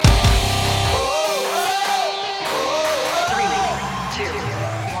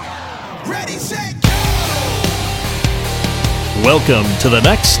Welcome to the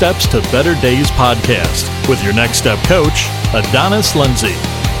Next Steps to Better Days podcast with your Next Step coach, Adonis Lindsay.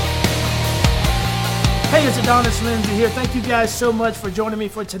 Hey, it's Adonis Lindsay here. Thank you guys so much for joining me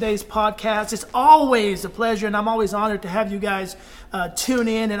for today's podcast. It's always a pleasure, and I'm always honored to have you guys tune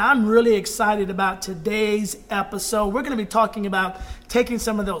in, and I'm really excited about today's episode. We're going to be talking about taking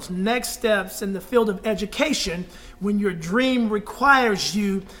some of those next steps in the field of education when your dream requires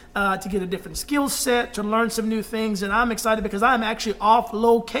you to get a different skill set, to learn some new things. And I'm excited because I'm actually off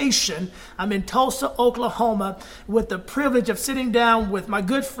location. I'm in Tulsa, Oklahoma, with the privilege of sitting down with my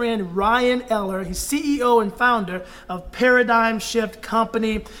good friend Ryan Eller. He's CEO and founder of Paradigm Shift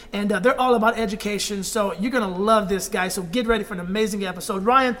Company, and they're all about education. So you're going to love this guy. So get ready for an amazing episode.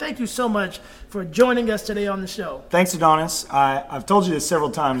 Ryan, thank you so much for joining us today on the show. Thanks, Adonis. I've told you this several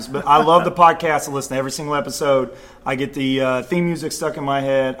times, but I love the podcast. I listen to every single episode. I get the theme music stuck in my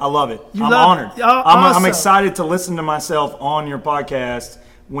head. I love it. I'm honored. I'm excited to listen to myself on your podcast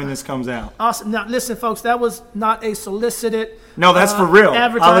when this comes out. Awesome. Now, listen, folks, that was not a solicited No, that's for real.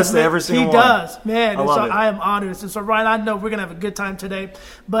 advertisement. I listen to every single one. He does. Man, I love it. I am honored. And so, Ryan, I know we're going to have a good time today.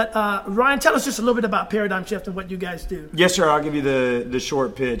 But, Ryan, tell us just a little bit about Paradigm Shift and what you guys do. Yes, sir. I'll give you the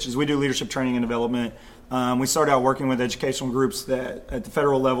short pitch. As we do leadership training and development, we started out working with educational groups that at the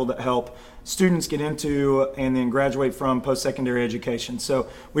federal level that help students get into and then graduate from post-secondary education. So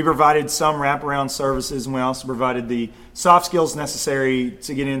we provided some wraparound services, and we also provided the soft skills necessary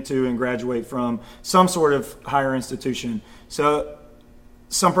to get into and graduate from some sort of higher institution. So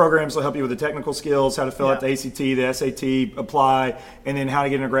some programs will help you with the technical skills, how to fill out the ACT, the SAT, apply, and then how to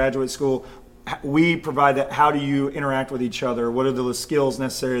get into graduate school. We provide that. How do you interact with each other? What are the skills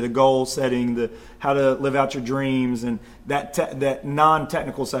necessary? The goal setting, the how to live out your dreams, and that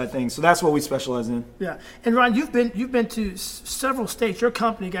non-technical side of things. So that's what we specialize in. Yeah, and Ryan, you've been to several states. Your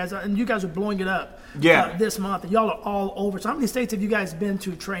company, guys, and you guys are blowing it up. This month, and y'all are all over. So how many states have you guys been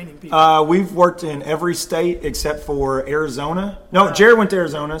to training people? We've worked in every state except for Arizona. No, Jared went to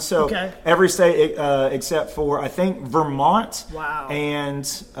Arizona, so every state except for I think Vermont. Wow. And.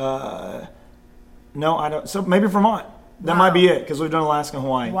 No, I don't. So maybe Vermont. That might be it, because we've done Alaska and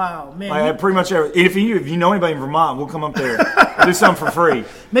Hawaii. Wow, man. Like, pretty much if you know anybody in Vermont, we'll come up there. We'll do something for free.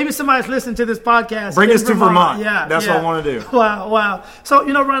 Maybe somebody's listening to this podcast. Bring us to Vermont. Yeah, that's what I want to do. Wow. So,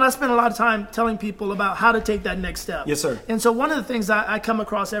 Ryan, I spend a lot of time telling people about how to take that next step. Yes, sir. And so one of the things I come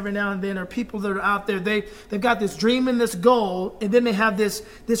across every now and then are people that are out there, they've got this dream and this goal, and then they have this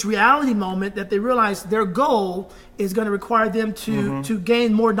reality moment that they realize their goal is going to require them to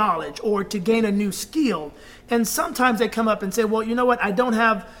gain more knowledge or to gain a new skill. And sometimes they come up and say, well, you know what, I don't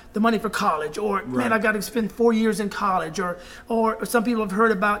have the money for college, or man, I've got to spend 4 years in college, or some people have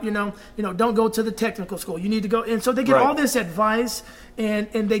heard about, don't go to the technical school. You need to go. And so they get all this advice and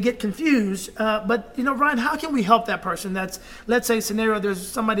they get confused. But, Ryan, how can we help that person? That's, let's say scenario, there's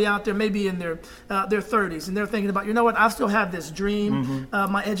somebody out there maybe in their 30s, and they're thinking about, you know what, I still have this dream.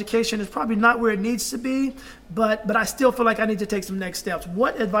 My education is probably not where it needs to be, but I still feel like I need to take some next steps.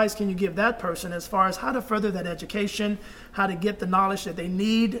 What advice can you give that person as far as how to further that education, how to get the knowledge that they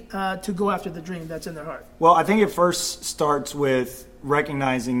need to go after the dream that's in their heart? Well, I think it first starts with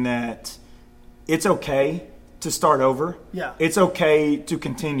recognizing that it's okay to start over. Yeah. It's okay to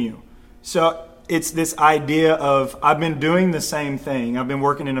continue. So it's this idea of I've been doing the same thing. I've been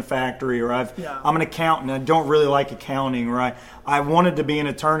working in a factory, or I'm an accountant. I don't really like accounting, or I wanted to be an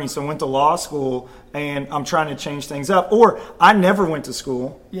attorney, so I went to law school, and I'm trying to change things up. Or I never went to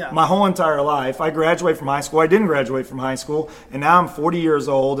school my whole entire life. I graduated from high school. I didn't graduate from high school, and now I'm 40 years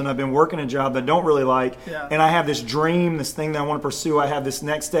old, and I've been working a job that I don't really like, and I have this dream, this thing that I want to pursue. I have this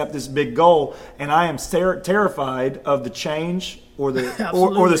next step, this big goal, and I am terrified of the change or the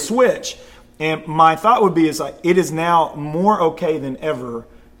or the switch. And my thought would be it is now more okay than ever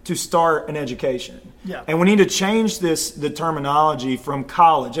to start an education. Yeah. And we need to change the terminology from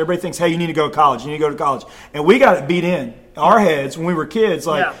college. Everybody thinks, hey, you need to go to college. You need to go to college. And we got it beat in our heads when we were kids,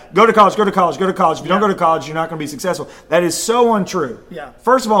 go to college, go to college, go to college. If you don't go to college, you're not going to be successful. That is so untrue. Yeah.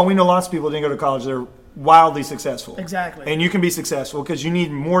 First of all, we know lots of people who didn't go to college that are wildly successful. Exactly. And you can be successful because you need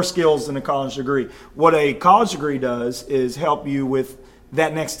more skills than a college degree. What a college degree does is help you with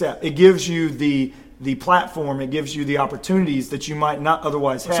that next step. It gives you the platform, it gives you the opportunities that you might not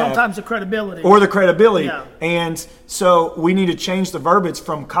otherwise have. Sometimes the credibility. Or the credibility. Yeah. And so we need to change the verbiage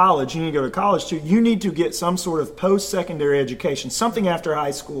from college, you need to go to college, to you need to get some sort of post-secondary education, something after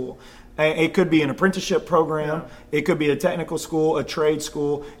high school. It could be an apprenticeship program. Yeah. It could be a technical school, a trade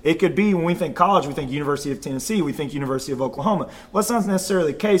school. It could be, when we think college, we think University of Tennessee, we think University of Oklahoma. Well, that's not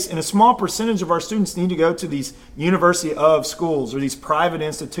necessarily the case. And a small percentage of our students need to go to these University of schools or these private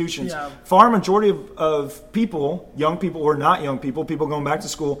institutions. Yeah. Far majority of people, young people or not young people going back to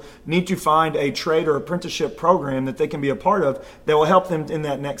school, need to find a trade or apprenticeship program that they can be a part of that will help them in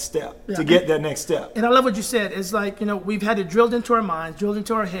that next step, to get that next step. And I love what you said. It's like, we've had it drilled into our minds, drilled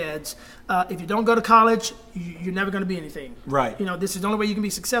into our heads. If you don't go to college, you're never going to be anything. Right. This is the only way you can be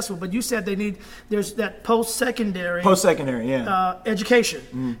successful. But you said there's that post-secondary.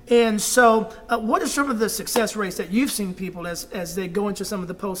 Education. And so what are some of the success rates that you've seen people as they go into some of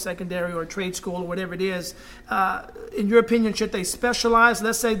the post-secondary or trade school or whatever it is? In your opinion, should they specialize?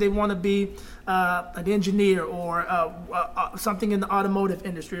 Let's say they want to be an engineer or something in the automotive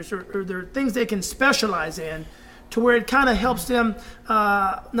industry. Or there are things they can specialize in to where it kind of helps them,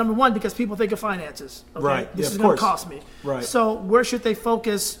 number one, because people think of finances. Okay? Right. This is of going to course. cost me. Right. So where should they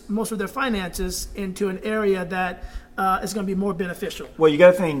focus most of their finances into an area that is going to be more beneficial? Well, you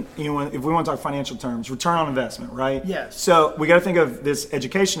got to think, if we want to talk financial terms, return on investment, right? Yes. So we got to think of this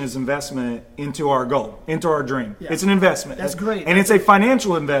education as investment into our goal, into our dream. Yeah. It's an investment. That's great. And it's a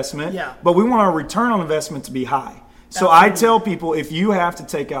financial investment, Yeah. but we want our return on investment to be high. So Absolutely. I tell people, if you have to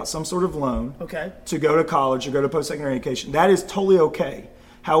take out some sort of loan Okay. to go to college or go to post-secondary education, that is totally okay.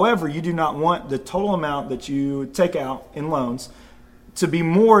 However, you do not want the total amount that you take out in loans to be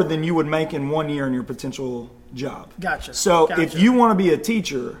more than you would make in 1 year in your potential job. Gotcha. So Gotcha. if you want to be a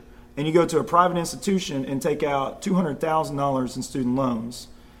teacher and you go to a private institution and take out $200,000 in student loans,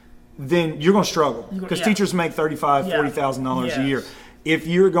 then you're going to struggle because teachers make $35,000, $40,000 a year. If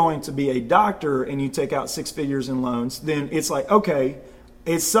you're going to be a doctor and you take out 6 figures in loans, then it's like, okay,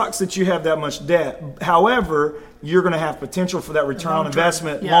 it sucks that you have that much debt. However, you're going to have potential for that return on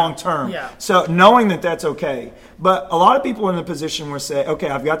investment long term. Yeah. So knowing that that's okay. But a lot of people are in the position where say, okay,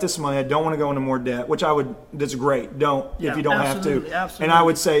 I've got this money, I don't want to go into more debt, which that's great. Don't, if you don't have to. Absolutely. And I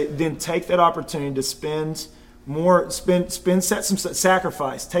would say then take that opportunity to spend set some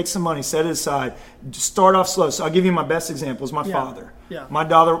sacrifice, take some money, set it aside, start off slow. So I'll give you my best example is my father. Yeah.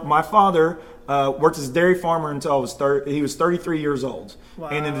 My father worked as a dairy farmer until he was 33 years old. Wow.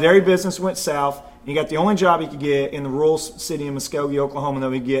 And then the dairy business went south. He got the only job he could get in the rural city of Muskogee, Oklahoma that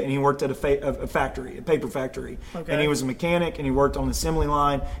we get, and he worked at a factory, a paper factory. Okay. And he was a mechanic, and he worked on the assembly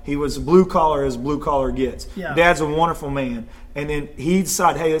line. He was blue collar as blue collar gets. Yeah. Dad's a wonderful man. And then he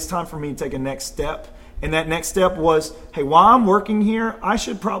decided, hey, it's time for me to take a next step. And that next step was, hey, while I'm working here, I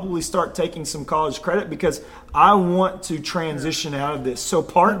should probably start taking some college credit because I want to transition out of this. So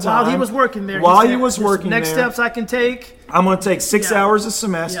part-time. While he was working there. Next steps I can take. I'm going to take 6 hours a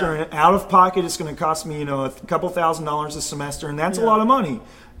semester, and out of pocket, it's going to cost me, a couple $1,000s a semester, and that's a lot of money.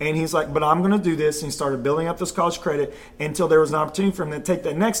 And he's like, but I'm going to do this. And he started building up this college credit until there was an opportunity for him to take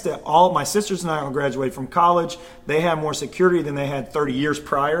that next step. All my sisters and I all graduated from college. They had more security than they had 30 years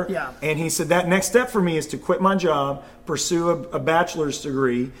prior. Yeah. And he said, that next step for me is to quit my job, pursue a bachelor's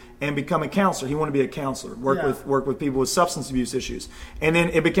degree, and become a counselor. He wanted to be a counselor, work with people with substance abuse issues. And then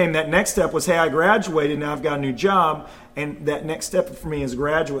it became that next step was, hey, I graduated, now I've got a new job. And that next step for me is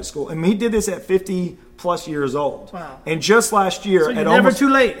graduate school. And he did this at 50 plus years old. Wow. And just last year, so you're never too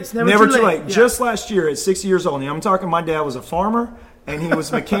late. It's never too late. Yeah. Just last year at 60 years old. And I'm talking, my dad was a farmer and he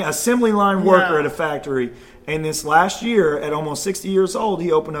was assembly line worker at a factory. And this last year, at almost 60 years old,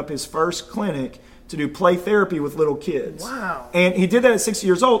 he opened up his first clinic to do play therapy with little kids. Wow. And he did that at 60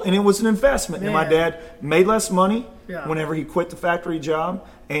 years old, and it was an investment. Man. And my dad made less money Yeah. whenever he quit the factory job,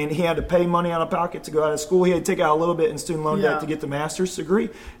 and he had to pay money out of pocket to go out of school. He had to take out a little bit in student loan debt to get the master's degree.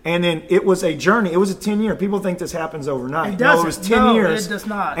 And then it was a journey. It was a 10-year. People think this happens overnight. It doesn't. No, it was 10 years. It does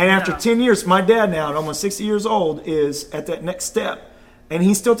not. And after 10 years, my dad now, at almost 60 years old, is at that next step. And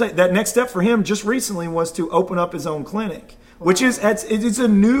he still that next step for him just recently was to open up his own clinic. Which is it's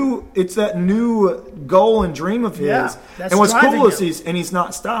that new goal and dream of his. Yeah, that's and what's driving cool is him. he's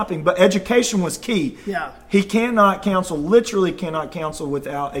not stopping. But education was key. Yeah. He literally cannot counsel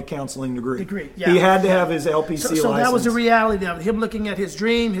without a counseling degree. Yeah. He had to have his LPC license. So that was the reality of it. Him looking at his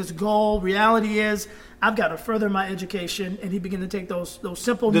dream, his goal. Reality is, I've got to further my education, and he began to take those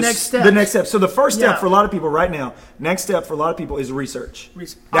simple next steps. The next step. So the first step for a lot of people right now, next step for a lot of people is research.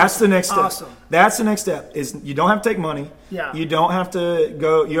 That's the next step. Awesome. That's the next step. Is you don't have to take money. Yeah. You don't have to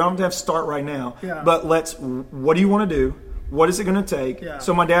go. You don't have to start right now. Yeah. But what do you want to do? What is it going to take? Yeah.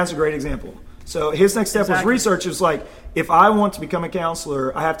 So my dad's a great example. So his next step was Exactly. research. It was like, if I want to become a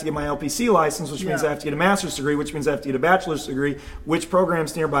counselor, I have to get my LPC license, which means I have to get a master's degree, which means I have to get a bachelor's degree. Which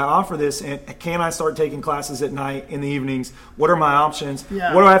programs nearby offer this? And can I start taking classes at night, in the evenings? What are my options?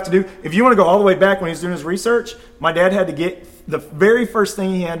 Yeah. What do I have to do? If you want to go all the way back when he was doing his research, my dad had to get the very first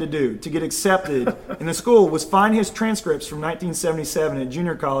thing he had to do to get accepted in the school was find his transcripts from 1977 at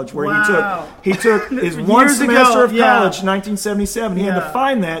junior college, where he took his one Years semester ago, of college in 1977. He had to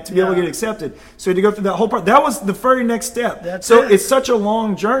find that to be able to get accepted. So he had to go through that whole part. That was the very next step. It's such a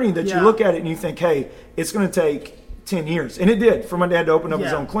long journey that you look at it and you think, hey, it's going to take 10 years. And it did for my dad to open up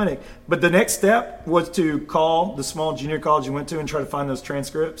his own clinic. But the next step was to call the small junior college he went to and try to find those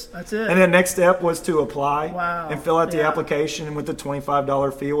transcripts. That's it. And then the next step was to apply and fill out the Yeah. application with the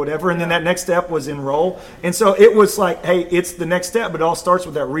 $25 fee or whatever. And then that next step was enroll. And so it was like, hey, it's the next step, but it all starts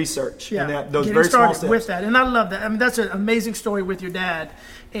with that research and those Getting very small started steps. with that. And I love that. I mean, that's an amazing story with your dad.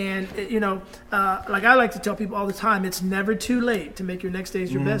 And, like I like to tell people all the time, it's never too late to make your next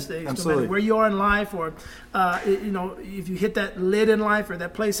days your best days. Absolutely. No matter where you are in life, or, if you hit that lid in life or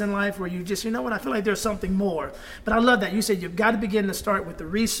that place in life where you just, you know what, I feel like there's something more. But I love that. You said you've got to begin to start with the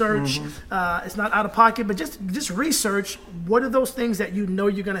research. It's not out of pocket, but just research what are those things that you know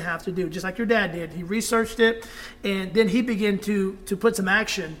you're going to have to do. Just like your dad did. He researched it, and then he began to put some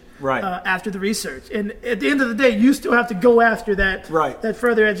action after the research. And at the end of the day, you still have to go after that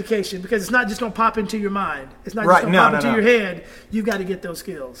further education, because it's not just going to pop into your mind. It's not just going to pop into your head. You've got to get those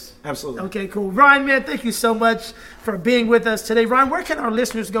skills. Absolutely. Okay, cool. Ryan, man, thank you so much for being with us today. Ryan, where can our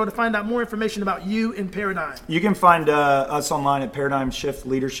listeners go to find out more information about you and Paradigm? You can find us online at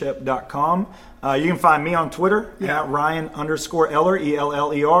paradigmshiftleadership.com. You can find me on Twitter at Ryan_Eller,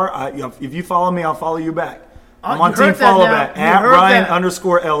 ELLER. If you follow me, I'll follow you back. I'm on Team Follow Back at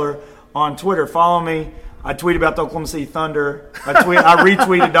Ryan_Eller on Twitter. Follow me. I tweet about the Oklahoma City Thunder. I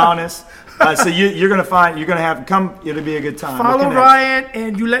retweet Adonis. So you're going to have come. It'll be a good time. Follow Ryan,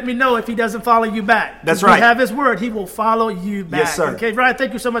 and you let me know if he doesn't follow you back. That's right. We have his word. He will follow you back. Yes, sir. Okay, Ryan,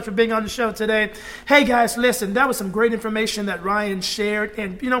 thank you so much for being on the show today. Hey, guys, listen, that was some great information that Ryan shared.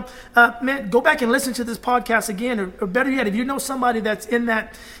 And, man, go back and listen to this podcast again. Or better yet, if you know somebody that's in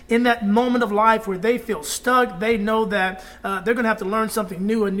that moment of life where they feel stuck, they know that they're going to have to learn something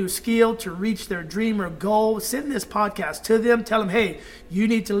new, a new skill to reach their dream or goal, send this podcast to them. Tell them, hey, you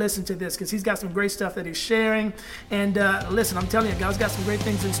need to listen to this, because he's got some great stuff that he's sharing. And listen, I'm telling you, God's got some great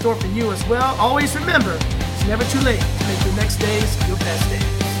things in store for you as well. Always remember, it's never too late to make your next days your best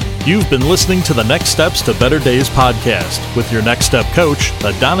days. You've been listening to the Next Steps to Better Days podcast with your Next Step coach,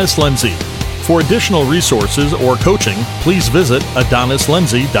 Adonis Lindsay. For additional resources or coaching, please visit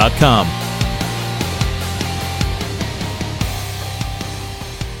adonislindsay.com.